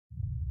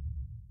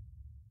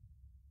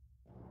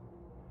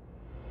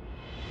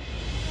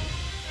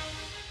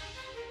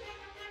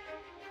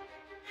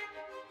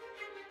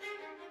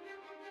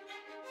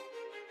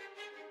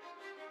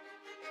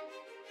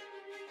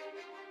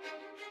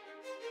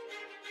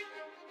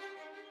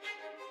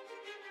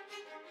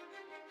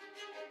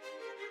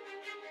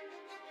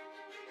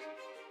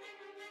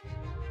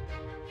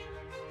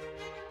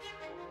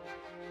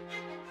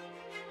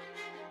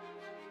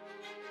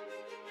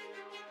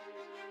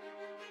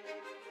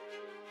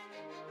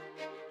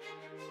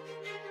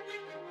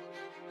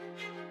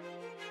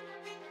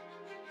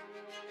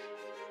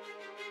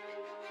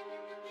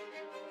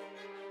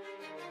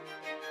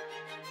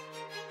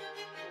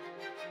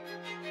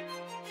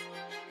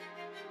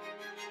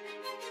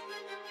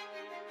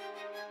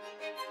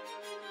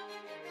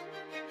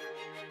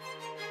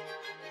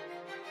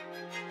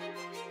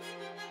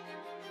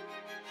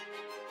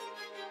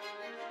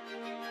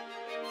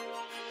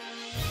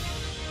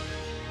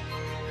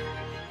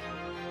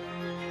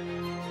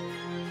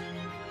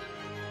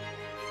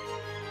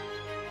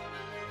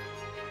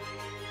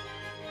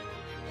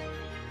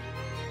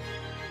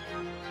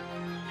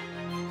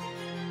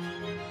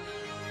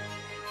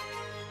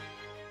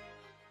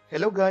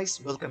Hello guys,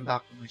 welcome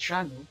back to my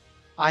channel.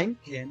 I'm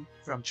Ken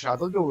from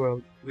Travel the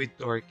World with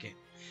Thorkenn.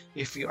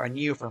 If you are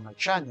new from my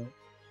channel,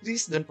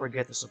 please don't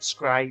forget to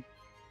subscribe,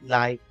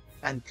 like,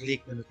 and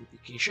click the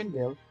notification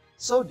bell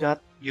so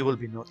that you will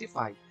be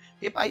notified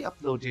if I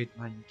uploaded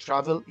my new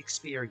travel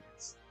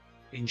experience.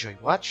 Enjoy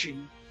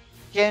watching.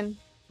 Ken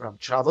from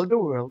Travel the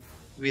World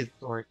with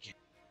Thorkenn.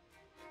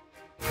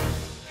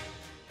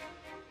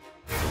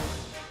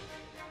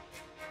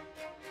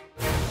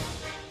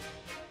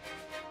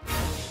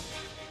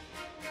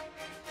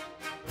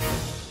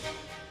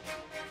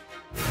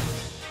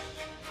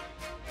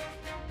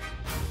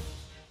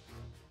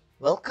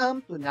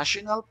 Welcome to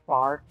National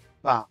Park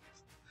Banff.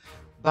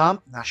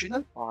 Banff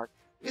National Park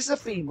is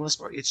famous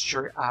for its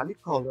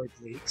cherry-colored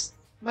lakes,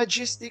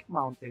 majestic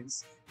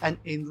mountains, and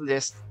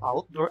endless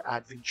outdoor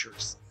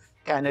adventures.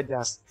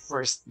 Canada's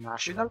first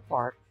national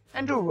park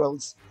and the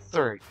world's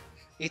third.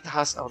 It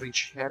has a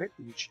rich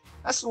heritage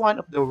as one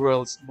of the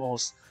world's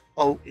most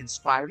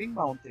awe-inspiring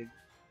mountain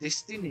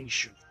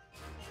destinations.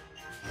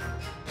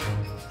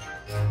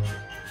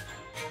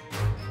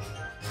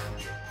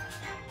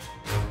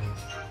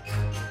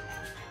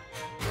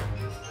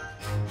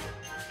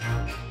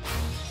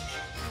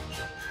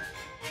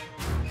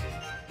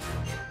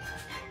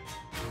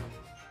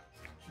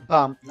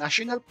 'Banff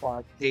National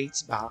Park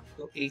dates back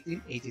to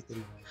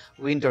 1883,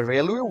 when the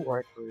railway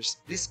workers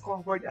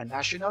discovered a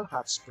national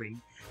hot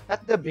spring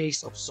at the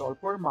base of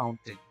Sulphur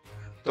Mountain.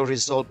 To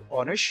resolve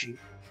ownership,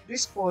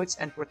 disputes,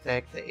 and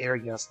protect the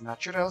area's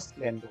natural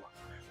splendor,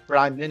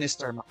 Prime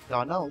Minister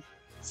MacDonald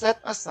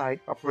set aside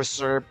a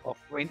preserve of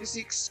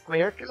 26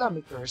 square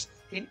kilometers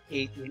in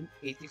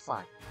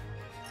 1885.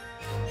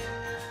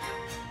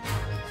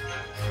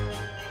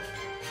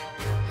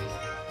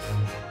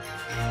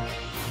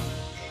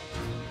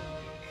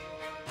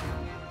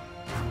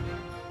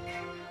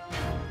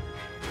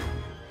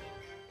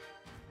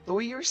 2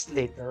 years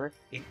later,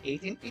 in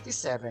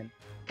 1887,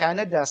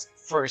 Canada's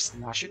first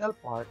national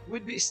park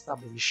would be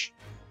established,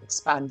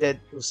 expanded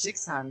to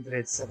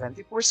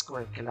 674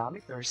 square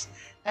kilometers,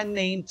 and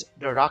named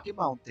the Rocky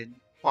Mountain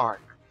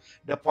Park.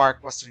 The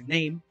park was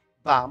renamed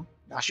Banff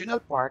National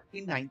Park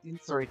in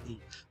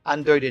 1930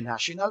 under the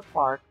National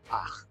Park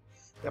Act.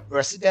 The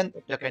president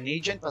of the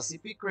Canadian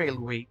Pacific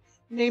Railway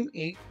named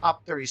it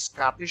after his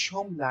Scottish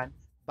homeland,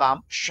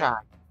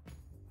 Banffshire.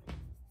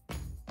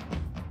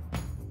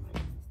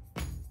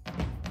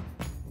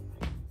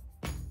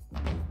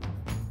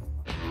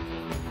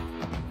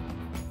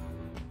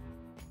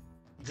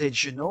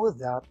 Did you know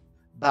that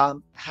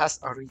Banff has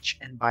a rich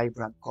and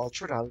vibrant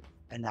cultural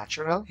and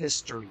natural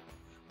history,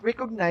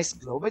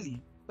 recognized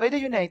globally by the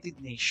United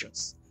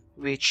Nations,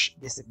 which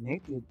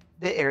designated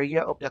the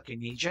area of the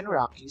Canadian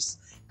Rockies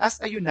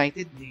as a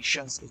United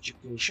Nations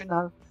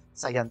educational,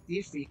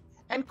 scientific,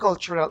 and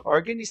cultural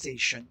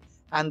organization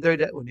under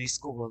the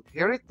UNESCO World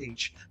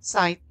Heritage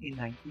Site in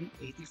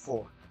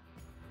 1984.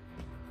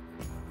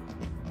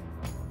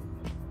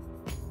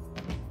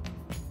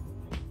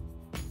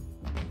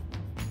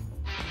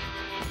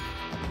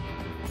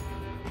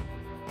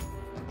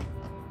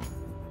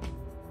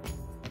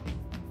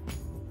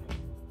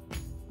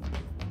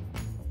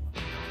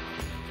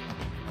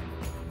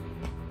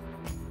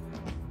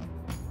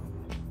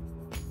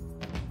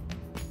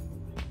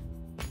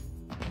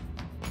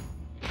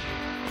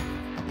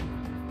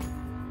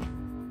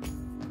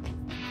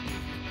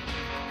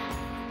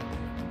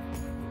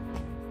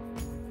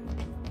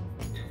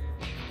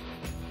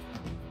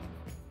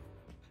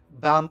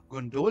 Banff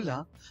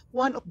Gondola,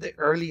 one of the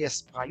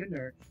earliest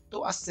pioneers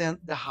to ascend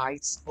the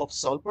heights of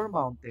Sulphur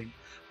Mountain,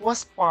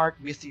 was park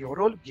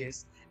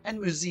meteorologist and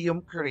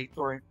museum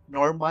curator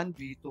Norman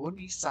V.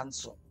 Tony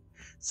Sanson.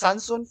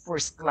 Sanson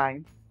first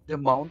climbed the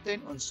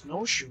mountain on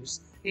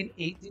snowshoes in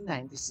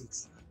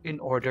 1896 in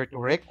order to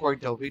record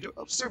the weather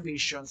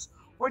observations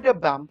for the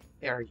Banff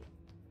area.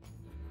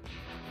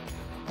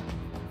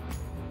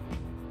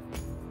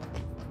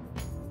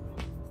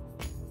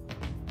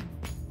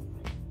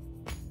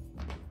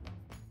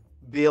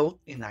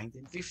 Built in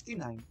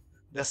 1959,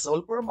 the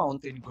Sulphur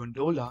Mountain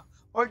Gondola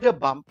or the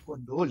Banff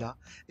Gondola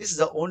is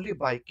the only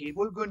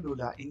bi-cable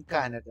gondola in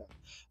Canada.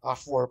 A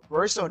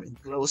four-person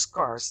enclosed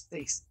car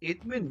takes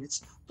 8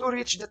 minutes to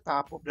reach the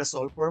top of the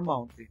Sulphur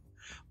Mountain,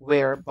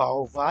 where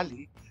Bow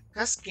Valley,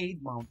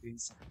 Cascade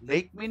Mountains,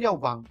 Lake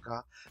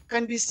Minnewanka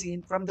can be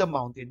seen from the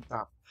mountain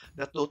top.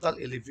 The total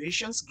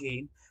elevations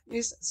gain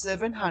is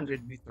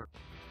 700 meters.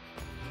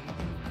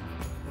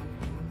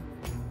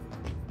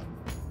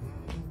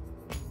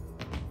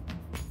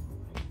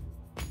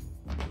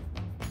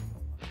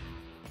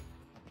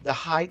 The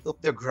height of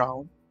the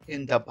ground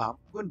in the Banff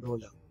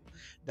Gondola.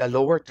 The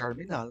lower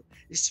terminal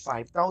is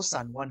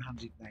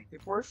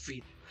 5,194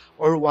 feet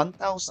or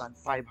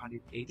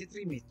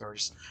 1,583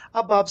 meters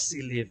above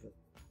sea level.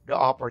 The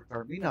upper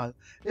terminal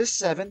is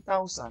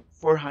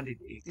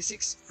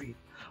 7,486 feet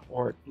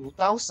or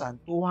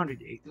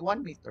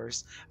 2,281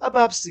 meters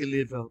above sea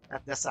level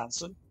at the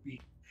Sanson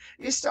Peak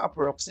is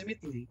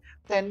approximately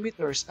 10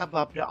 meters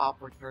above the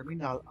upper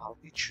terminal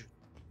altitude.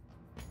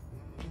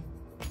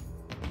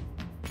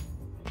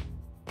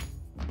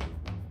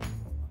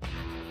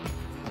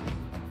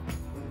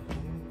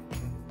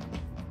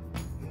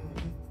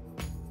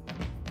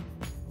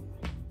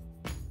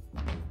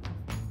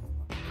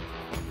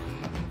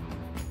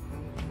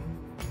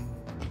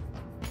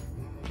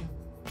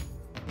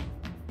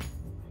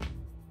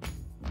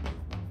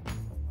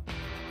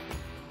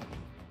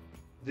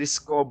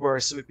 Discover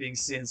sweeping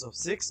scenes of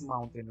six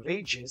mountain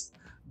ranges,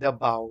 the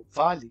Bow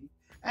Valley,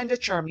 and the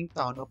charming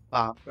town of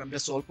Banff from the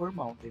Sulphur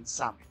Mountain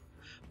summit.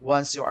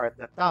 Once you are at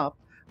the top,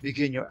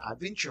 begin your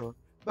adventure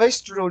by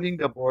strolling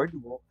the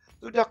boardwalk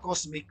to the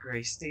Cosmic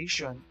Ray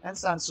Station and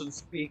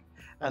Sanson's Peak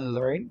and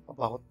learn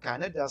about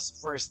Canada's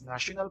first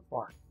national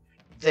park.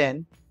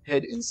 Then,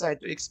 head inside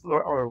to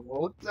explore our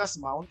world-class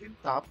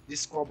mountaintop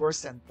Discover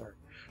Center.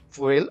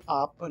 Fuel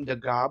up on the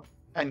Gab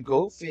and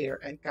Go Fair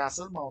and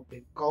Castle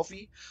Mountain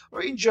coffee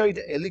or enjoy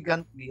the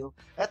elegant meal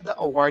at the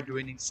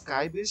award-winning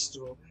Sky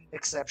Bistro,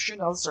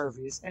 exceptional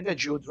service, and the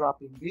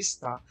jaw-dropping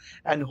vista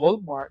and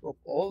hallmark of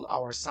all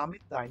our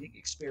summit dining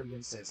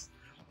experiences.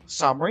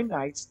 Summer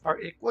nights are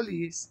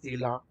equally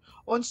stellar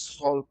on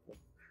Solpo.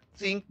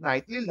 Think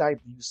nightly live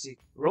music,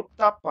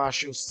 rooftop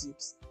patio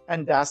sips,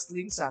 and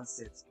dazzling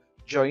sunsets.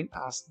 Join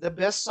us the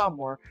best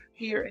summer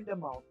here in the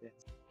mountains.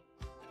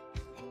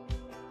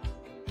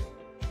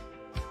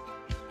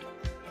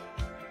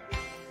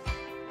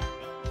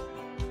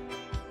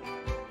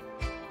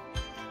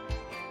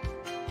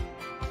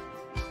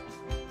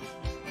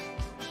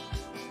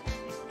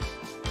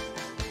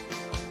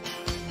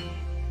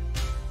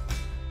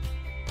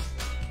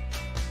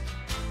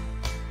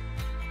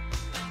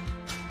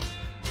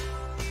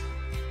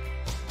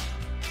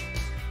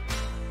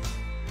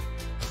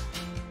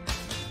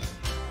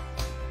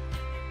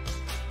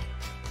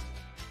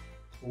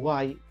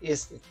 Why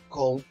is it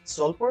called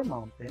Sulphur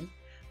Mountain?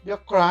 The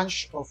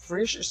crunch of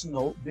fresh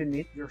snow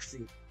beneath your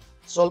feet.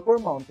 Sulphur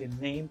Mountain,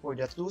 named for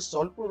the two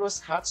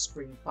sulphurous hot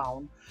springs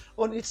found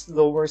on its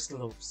lower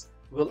slopes,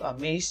 will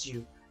amaze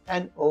you,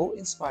 an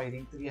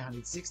awe-inspiring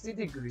 360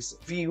 degrees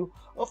view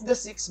of the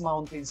six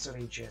mountains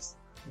ranges,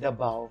 the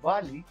Bow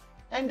Valley,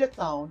 and the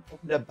town of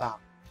the Banff.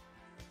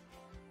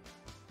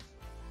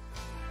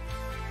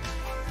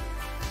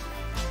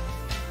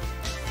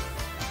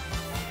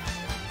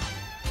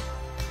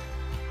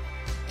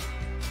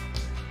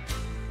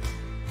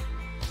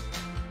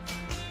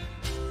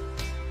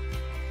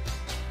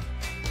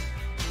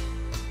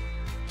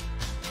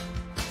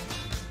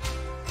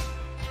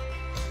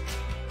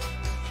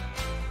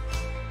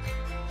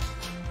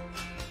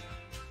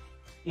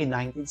 In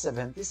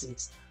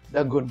 1976,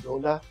 the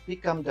gondola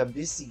became the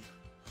busy.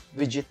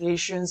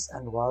 Vegetations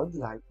and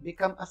wildlife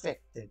become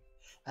affected,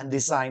 and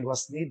design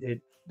was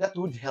needed that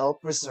would help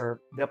preserve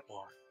the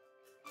park.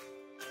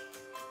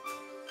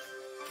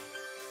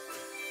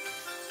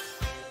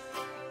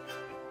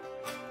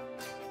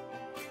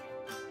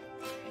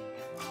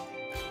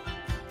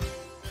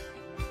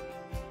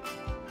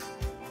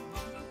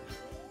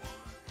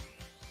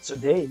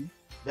 Today,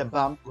 the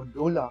Banff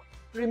Gondola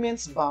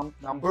remains Banff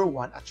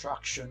 #1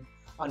 attraction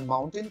and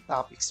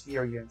mountaintop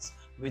experience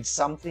with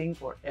something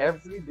for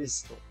every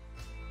visitor.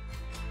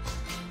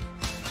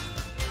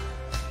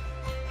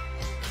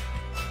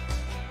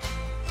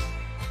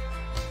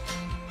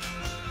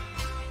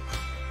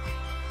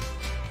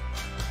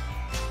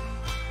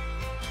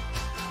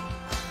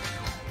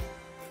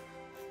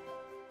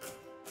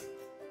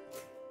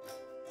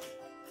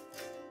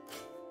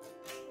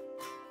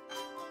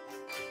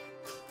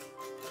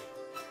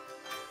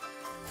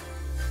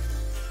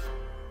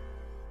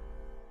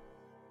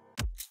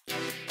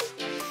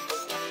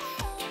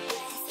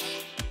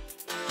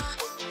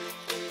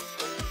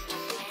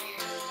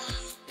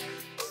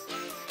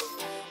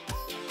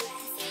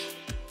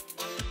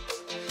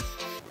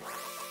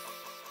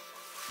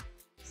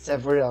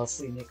 Several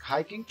scenic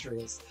hiking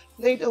trails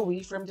lead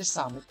away from the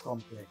summit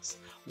complex.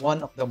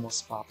 One of the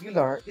most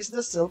popular is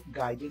the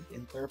self-guided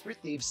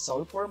interpretive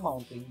Sulphur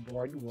Mountain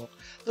Boardwalk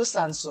to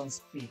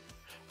Sanson's Peak.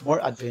 More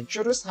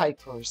adventurous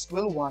hikers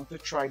will want to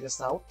try the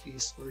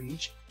Southeast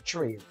Ridge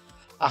Trail,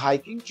 a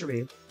hiking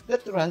trail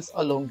that runs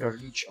along the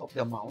ridge of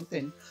the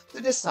mountain to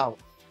the south,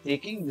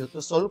 taking you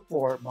to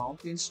Sulphur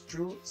Mountain's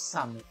true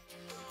summit.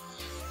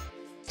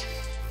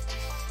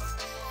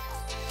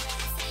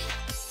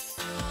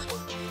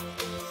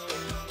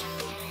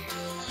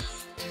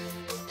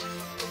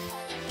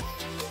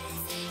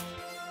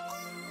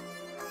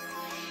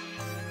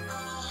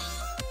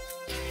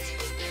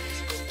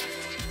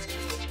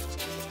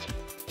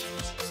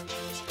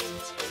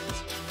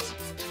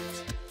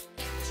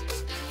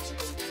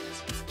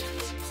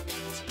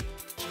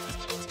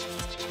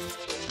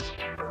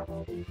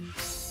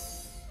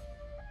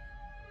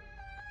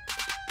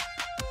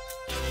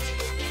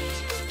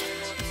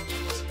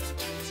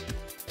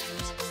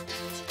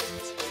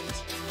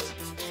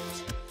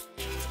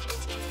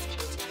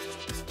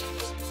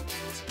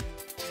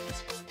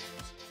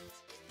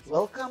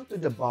 Welcome to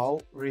the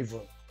Bow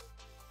River.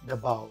 The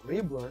Bow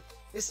River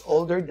is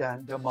older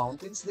than the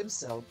mountains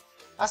themselves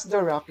as the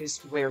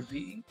Rockies were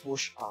being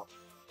pushed up.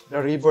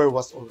 The river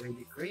was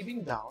already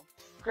craving down,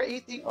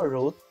 creating a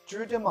road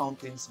through the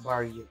mountains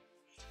barrier.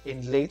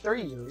 In later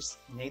years,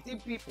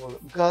 native people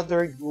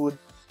gathered wood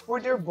for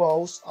their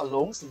bows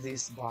along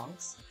these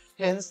banks,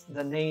 hence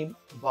the name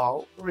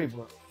Bow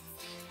River.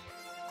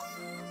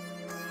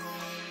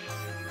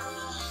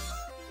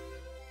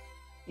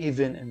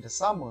 Even in the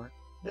summer,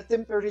 the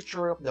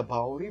temperature of the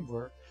Bow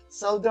River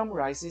seldom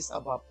rises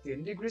above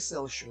 10 degrees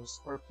Celsius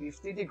or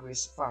 50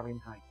 degrees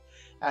Fahrenheit,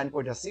 and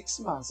for the 6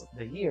 months of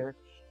the year,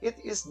 it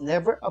is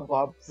never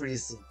above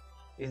freezing.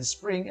 In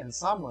spring and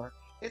summer,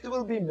 it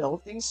will be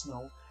melting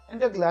snow and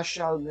the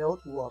glacial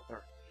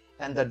meltwater,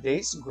 and the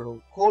days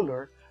grow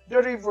colder,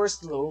 the rivers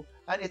slow,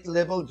 and its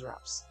level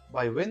drops.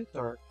 By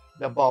winter,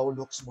 the bow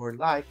looks more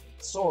like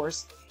its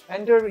source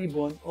and the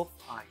ribbon of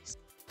ice.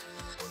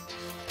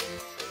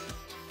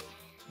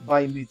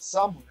 By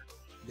midsummer,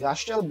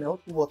 glacial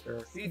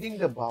meltwater feeding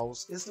the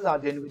bows is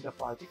laden with the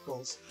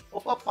particles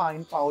of a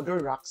fine powder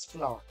rocks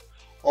flour.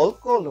 All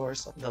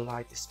colors of the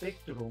light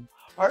spectrum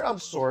are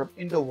absorbed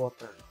in the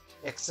water,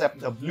 except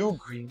the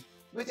blue-green,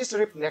 which is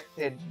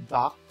reflected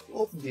back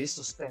of these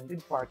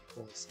suspended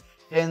particles,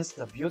 hence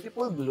the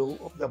beautiful blue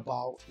of the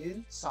bow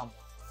in summer.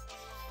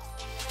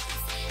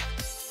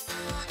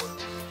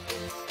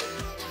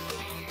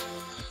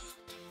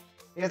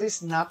 It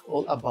is not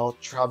all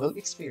about travel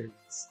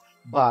experience,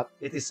 but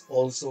it is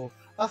also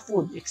a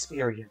food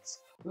experience.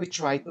 We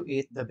try to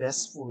eat the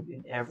best food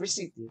in every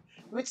city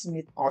which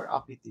meet our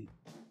appetite.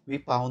 We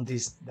found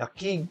this the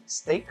King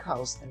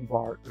Steakhouse and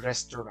Bar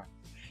restaurant.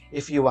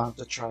 If you want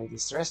to try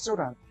this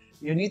restaurant,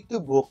 you need to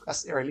book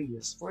as early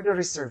as for the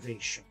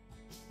reservation.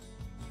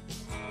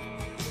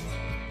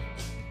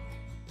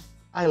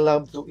 I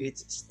love to eat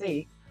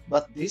steak,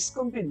 but these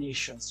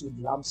combinations with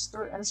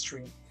lobster and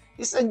shrimp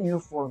is a new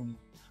for me.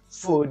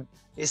 Food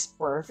is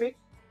perfect,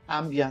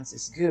 ambience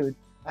is good,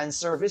 and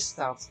service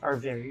staffs are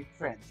very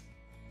friendly.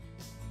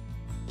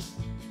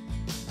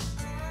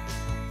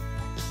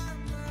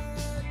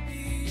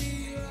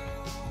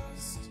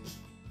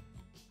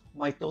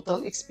 My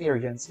total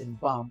experience in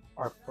Banff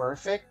are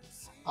perfect,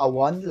 a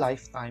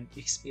one-lifetime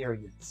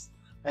experience.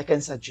 I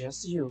can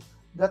suggest you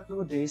that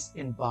 2 days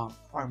in Banff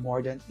are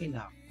more than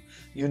enough.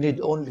 You need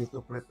only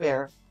to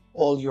prepare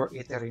all your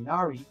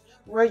itinerary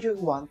where you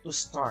want to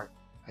start.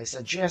 I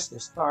suggest to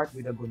start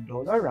with a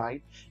gondola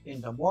ride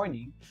in the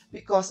morning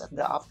because at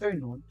the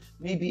afternoon,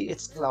 maybe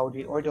it's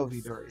cloudy or the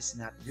weather is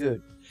not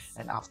good.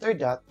 And after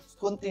that,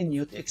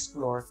 continue to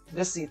explore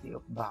the city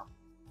of Banff.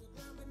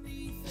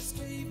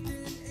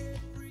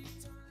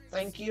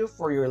 Thank you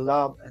for your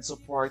love and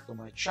support to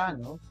my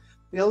channel.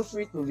 Feel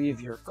free to leave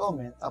your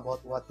comment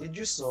about what did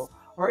you saw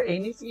or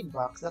any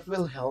feedback that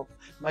will help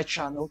my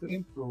channel to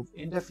improve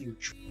in the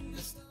future.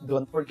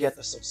 Don't forget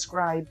to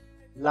subscribe,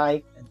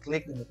 like, and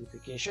click the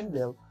notification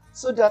bell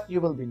so that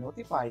you will be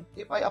notified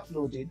if I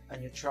uploaded a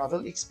new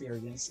travel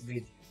experience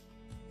video.